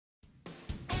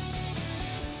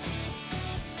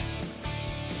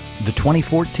The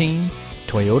 2014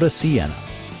 Toyota Sienna.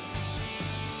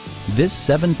 This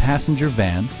 7-passenger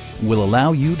van will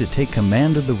allow you to take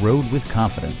command of the road with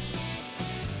confidence.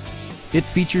 It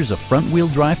features a front-wheel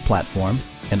drive platform,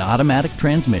 an automatic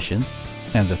transmission,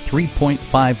 and a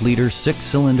 3.5-liter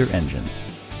 6-cylinder engine.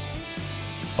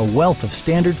 A wealth of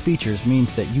standard features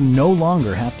means that you no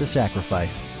longer have to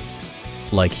sacrifice,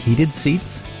 like heated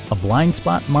seats, a blind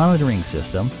spot monitoring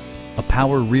system, a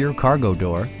power rear cargo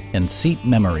door, and seat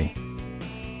memory.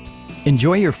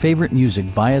 Enjoy your favorite music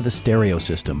via the stereo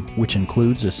system, which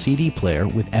includes a CD player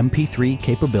with MP3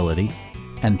 capability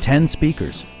and 10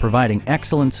 speakers, providing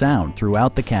excellent sound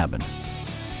throughout the cabin.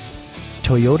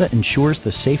 Toyota ensures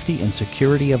the safety and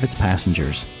security of its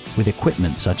passengers with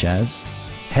equipment such as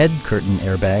head curtain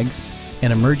airbags,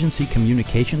 an emergency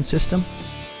communication system,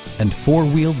 and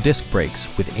 4-wheel disc brakes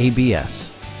with ABS.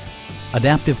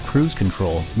 Adaptive Cruise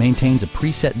Control maintains a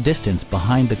preset distance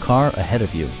behind the car ahead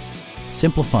of you,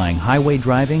 simplifying highway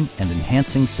driving and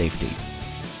enhancing safety.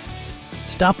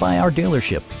 Stop by our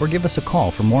dealership or give us a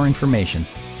call for more information.